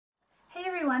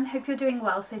everyone, hope you're doing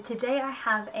well. So today I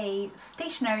have a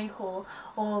stationery haul,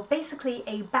 or basically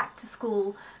a back to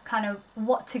school kind of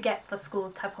what to get for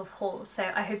school type of haul, so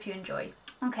I hope you enjoy.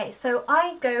 Okay, so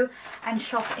I go and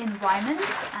shop in Ryman's,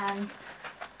 and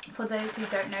for those who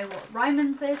don't know what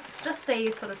Ryman's is, it's just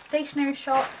a sort of stationery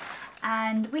shop,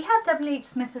 and we have WH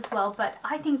Smith as well, but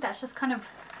I think that's just kind of,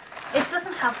 it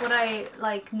doesn't have what I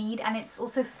need, and it's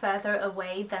also further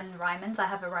away than Ryman's. I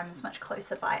have a Ryman's much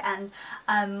closer by, and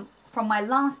from my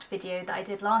last video that I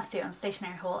did last year on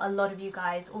stationery haul, a lot of you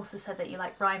guys also said that you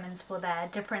like Ryman's for their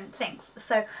different things.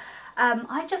 So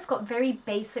I just got very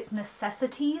basic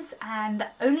necessities, and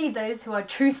only those who are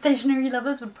true stationery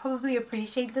lovers would probably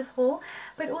appreciate this haul.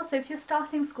 But also, if you're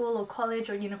starting school or college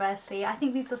or university, I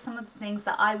think these are some of the things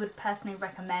that I would personally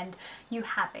recommend you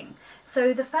having.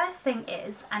 So the first thing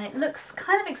is, and it looks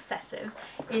kind of excessive,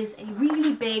 is a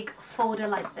really big folder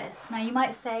like this. Now you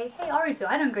might say, hey Arizu,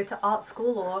 I don't go to art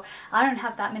school, or I don't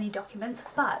have that many documents,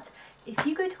 but if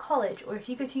you go to college or if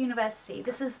you go to university,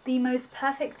 this is the most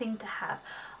perfect thing to have.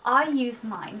 I use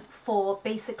mine for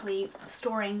basically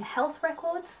storing health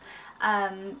records,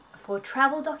 for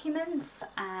travel documents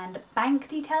and bank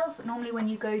details. Normally when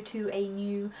you go to a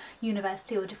new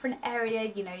university or different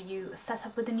area, you know, you set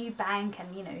up with a new bank,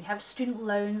 and you know, you have student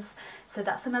loans, so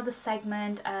that's another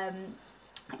segment.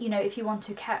 You know, if you want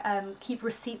to keep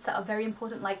receipts that are very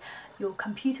important, like your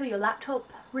computer, your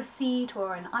laptop receipt,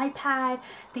 or an iPad,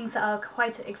 things that are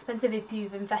quite expensive if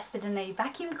you've invested in a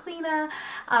vacuum cleaner.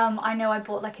 I know I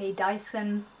bought like a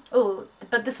Dyson,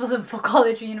 but this wasn't for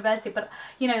college or university, but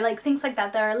you know, like things like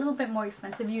that, they're a little bit more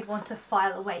expensive, you'd want to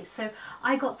file away. So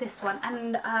I got this one,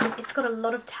 and it's got a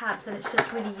lot of tabs, and it's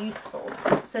just really useful.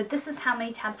 So this is how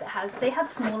many tabs it has. They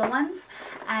have smaller ones,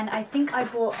 and I think I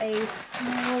bought a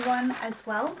smaller one as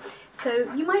well.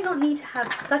 So you might not need to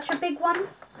have such a big one.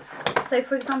 So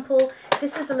for example,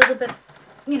 this is a little bit,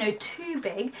 you know, too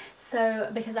big, so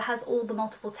because it has all the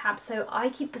multiple tabs, so I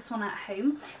keep this one at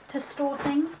home to store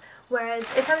things. Whereas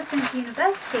if I was going to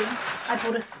university, I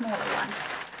bought a smaller one.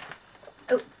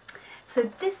 Oh, so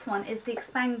this one is the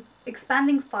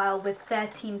expanding file with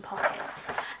 13 pockets,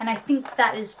 and I think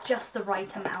that is just the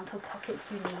right amount of pockets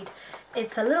you need.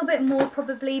 It's a little bit more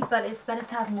probably, but it's better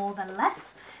to have more than less.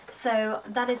 So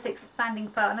that is the expanding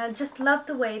file, and I just love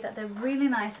the way that they're really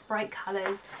nice bright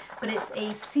colours, but it's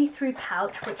a see-through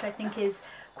pouch, which I think is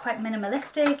quite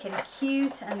minimalistic and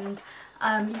cute, and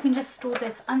you can just store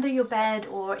this under your bed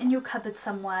or in your cupboard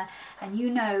somewhere, and you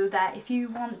know that if you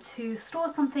want to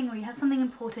store something or you have something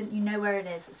important, you know where it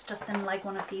is. It's just in like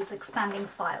one of these expanding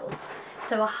files.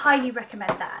 So I highly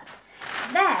recommend that.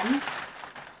 Then,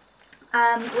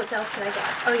 what else did I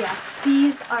get? Oh yeah,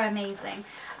 these are amazing.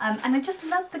 And I just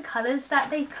love the colours that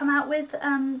they've come out with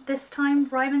this time,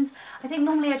 Ryman's. I think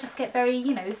normally I just get very,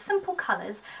 you know, simple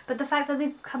colours, but the fact that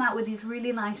they've come out with these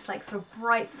really nice, like sort of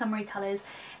bright summery colours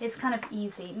is kind of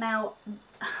easy. Now,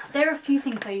 there are a few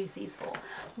things I use these for.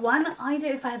 One, either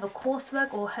if I have a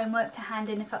coursework or homework to hand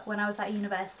in when I was at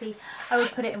university, I would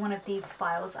put it in one of these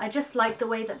files. I just like the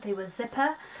way that they were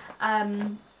zipper.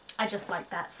 I just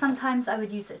like that. Sometimes I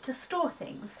would use it to store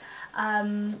things.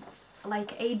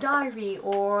 Like a diary,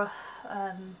 or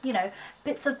you know,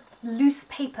 bits of loose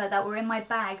paper that were in my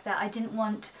bag that I didn't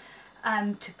want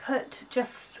to put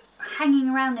just hanging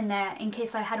around in there in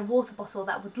case I had a water bottle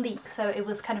that would leak, so it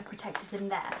was kind of protected in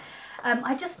there.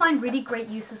 I just find really great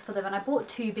uses for them, and I bought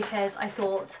two because I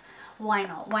thought, why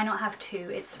not? Why not have two?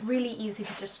 It's really easy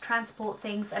to just transport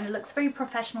things, and it looks very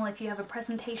professional if you have a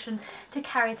presentation to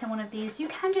carry it in one of these. You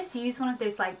can just use one of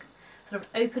those like sort of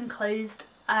open closed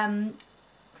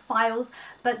files,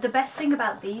 but the best thing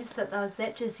about these that are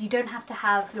zipped is you don't have to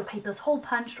have your papers hole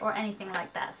punched or anything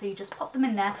like that, so you just pop them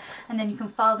in there and then you can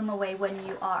file them away when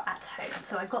you are at home.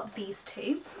 So I got these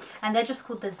two, and they're just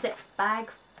called the zip bag,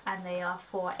 and they are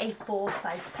for A4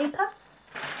 size paper.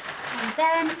 And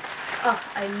then, oh,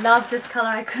 I love this colour,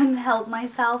 I couldn't help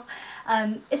myself.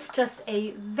 It's just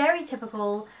a very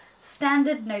typical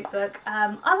standard notebook.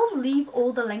 I will leave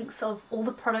all the links of all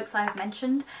the products I have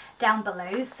mentioned down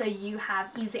below, so you have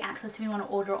easy access if you want to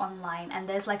order online, and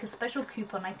there's like a special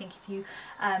coupon, I think, if you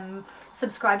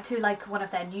subscribe to like one of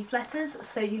their newsletters,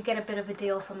 so you get a bit of a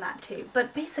deal from that too.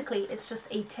 But basically it's just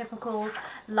a typical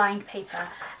lined paper,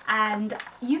 and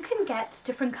you can get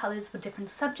different colours for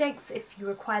different subjects if you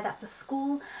require that for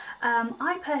school.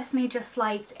 I personally just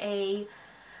liked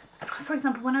for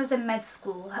example, when I was in med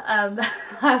school, I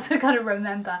have to kind of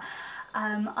remember,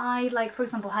 I, like, for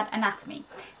example, had anatomy.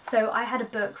 So I had a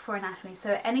book for anatomy.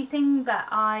 So anything that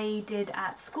I did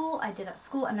at school, I did at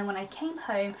school. And then when I came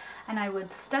home and I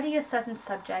would study a certain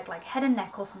subject, like head and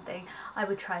neck or something, I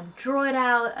would try and draw it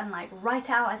out and like write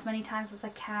out as many times as I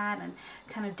can and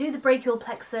kind of do the brachial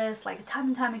plexus like time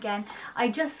and time again. I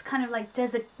just kind of like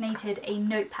designated a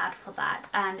notepad for that,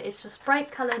 and it's just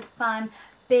bright coloured, fun,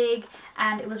 big,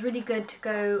 and it was really good to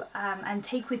go and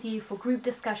take with you for group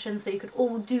discussions, so you could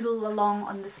all doodle along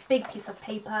on this big piece of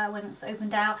paper when it's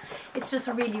opened out. It's just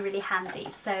really handy,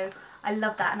 so I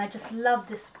love that. And I just love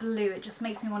this blue. It just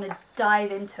makes me want to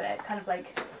dive into it, kind of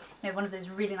like, you know, one of those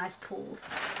really nice pools.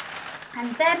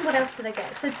 And then what else did I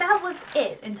get? So that was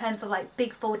it in terms of like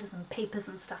big folders and papers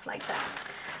and stuff like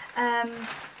that.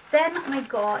 Then I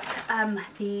got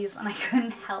these, and I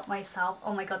couldn't help myself.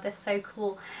 Oh my god, they're so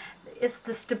cool. It's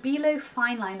the Stabilo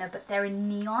fine liner, but they're in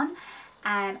neon,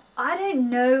 and I don't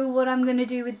know what I'm going to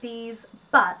do with these,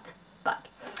 but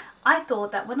I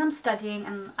thought that when I'm studying,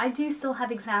 and I do still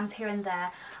have exams here and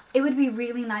there, it would be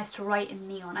really nice to write in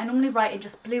neon. I normally write in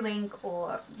just blue ink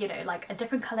or, you know, like a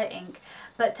different colour ink,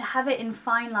 but to have it in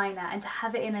fine liner and to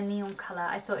have it in a neon colour,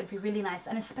 I thought it'd be really nice.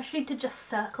 And especially to just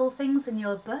circle things in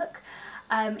your book.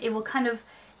 It will kind of,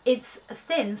 it's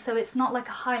thin, so it's not like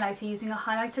a highlighter, using a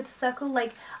highlighter to circle.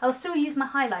 Like, I'll still use my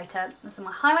highlighter, so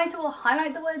my highlighter will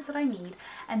highlight the words that I need,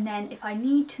 and then if I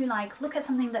need to like look at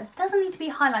something that doesn't need to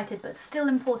be highlighted but still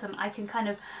important, I can kind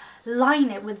of line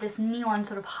it with this neon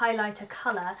sort of highlighter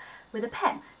colour with a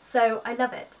pen. So I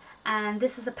love it. And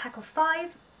this is a pack of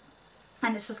 5,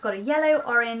 and it's just got a yellow,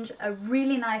 orange, a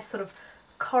really nice sort of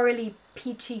corally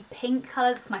peachy pink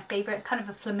colour. That's my favourite, kind of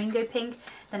a flamingo pink,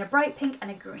 then a bright pink and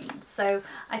a green. So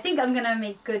I think I'm going to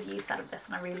make good use out of this,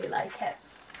 and I really like it.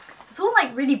 It's all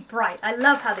like really bright. I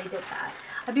love how they did that.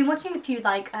 I've been watching a few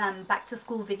like back to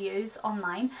school videos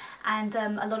online, and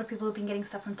a lot of people have been getting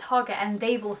stuff from Target, and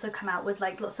they've also come out with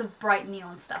like lots of bright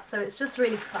neon stuff, so it's just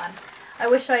really fun. I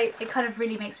wish it kind of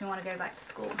really makes me want to go back to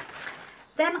school.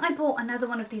 Then I bought another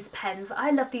one of these pens.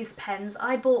 I love these pens.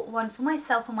 I bought one for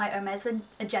myself on my Hermes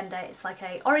agenda. It's like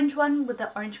a orange one with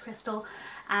the orange crystal,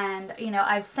 and you know,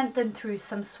 I've sent them through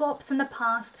some swaps in the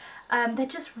past. They're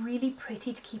just really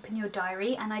pretty to keep in your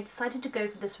diary, and I decided to go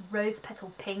for this rose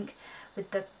petal pink with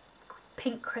the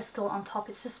pink crystal on top.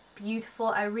 It's just beautiful.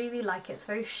 I really like it. It's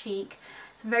very chic.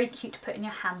 It's very cute to put in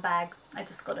your handbag. I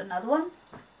just got another one.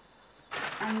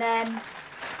 And then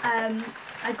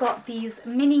I got these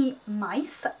mini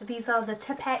mice. These are the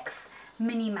Tippex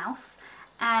Mini Mouse,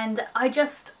 and I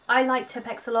like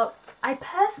Tippex a lot. I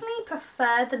personally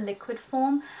prefer the liquid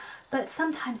form, but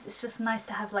sometimes it's just nice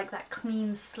to have like that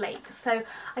clean slate. So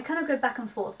I kind of go back and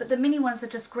forth, but the mini ones are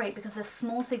just great because they're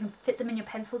small, so you can fit them in your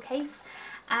pencil case,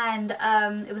 and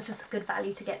it was just a good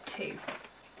value to get 2.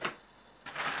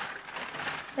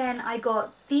 Then I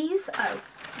got these. Oh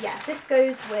yeah, this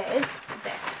goes with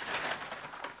this.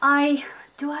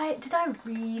 Did I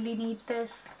really need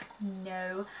this?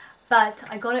 No, but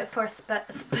I got it for a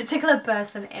particular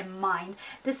person in mind.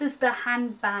 This is the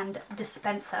handband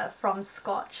dispenser from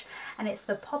Scotch, and it's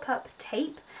the pop-up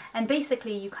tape, and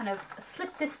basically you kind of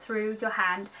slip this through your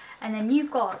hand, and then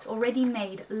you've got already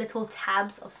made little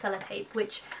tabs of sellotape,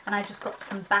 and I just got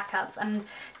some backups, and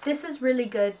this is really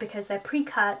good because they're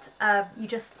pre-cut. You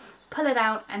just pull it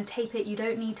out and tape it. You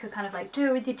don't need to kind of like do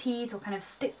it with your teeth or kind of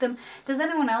stick them. Does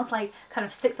anyone else like kind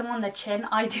of stick them on their chin?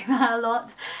 I do that a lot.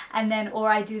 And then, or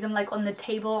I do them like on the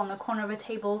table, on the corner of a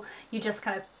table. You just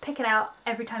kind of pick it out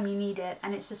every time you need it,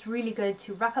 and it's just really good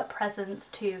to wrap up presents,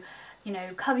 to, you know,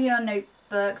 cover your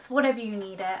notebooks, whatever you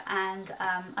need it. And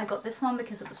I got this one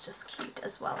because it was just cute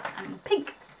as well, and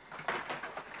pink.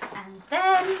 And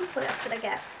then what else did I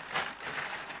get?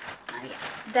 Yeah.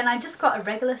 Then I just got a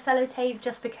regular sellotape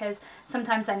just because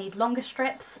sometimes I need longer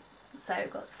strips, so I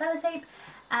got sellotape,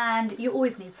 and you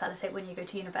always need sellotape when you go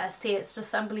to university. It's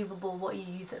just unbelievable what you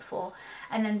use it for.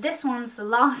 And then this one's the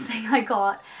last thing I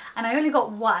got, and I only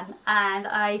got one, and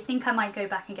I think I might go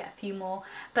back and get a few more,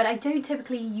 but I don't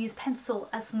typically use pencil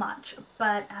as much,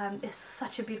 but it's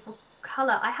such a beautiful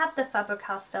colour. I have the Faber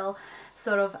Castel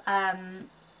sort of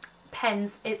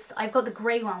pens. I've got the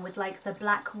grey one with like the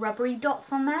black rubbery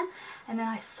dots on there, and then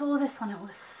I saw this one. It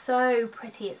was so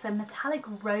pretty. It's a metallic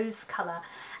rose colour,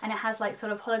 and it has like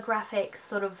sort of holographic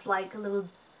sort of like little,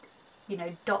 you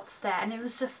know, dots there, and it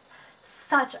was just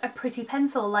such a pretty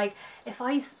pencil. Like if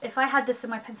I had this in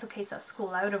my pencil case at school,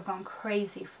 I would have gone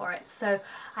crazy for it. So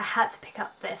I had to pick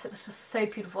up this. It was just so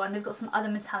beautiful, and they've got some other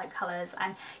metallic colours,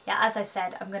 and yeah, as I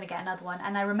said, I'm going to get another one.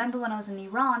 And I remember when I was in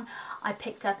Iran, I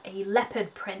picked up a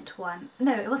leopard print one.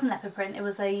 No, it wasn't leopard print, it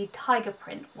was a tiger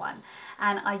print one,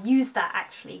 and I used that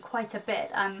actually quite a bit.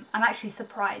 I'm actually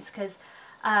surprised because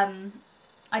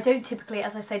I don't typically,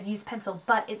 as I said, use pencil,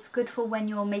 but it's good for when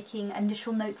you're making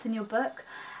initial notes in your book,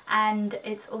 and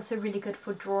it's also really good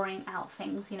for drawing out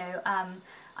things, you know.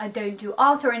 I don't do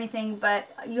art or anything, but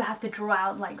you have to draw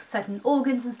out like certain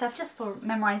organs and stuff just for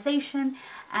memorization,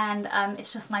 and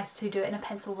it's just nice to do it in a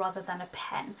pencil rather than a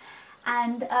pen.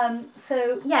 And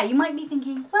so yeah, you might be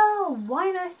thinking, well, why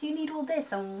on earth do you need all this,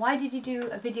 and why did you do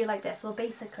a video like this? Well,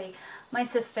 basically my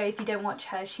sister, if you don't watch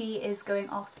her, she is going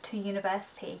off to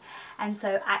university, and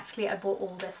so actually I bought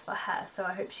all this for her, so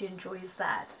I hope she enjoys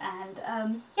that.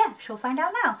 And yeah, she'll find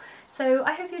out now. So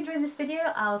I hope you enjoyed this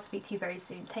video. I'll speak to you very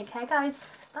soon. Take care, guys.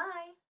 Bye.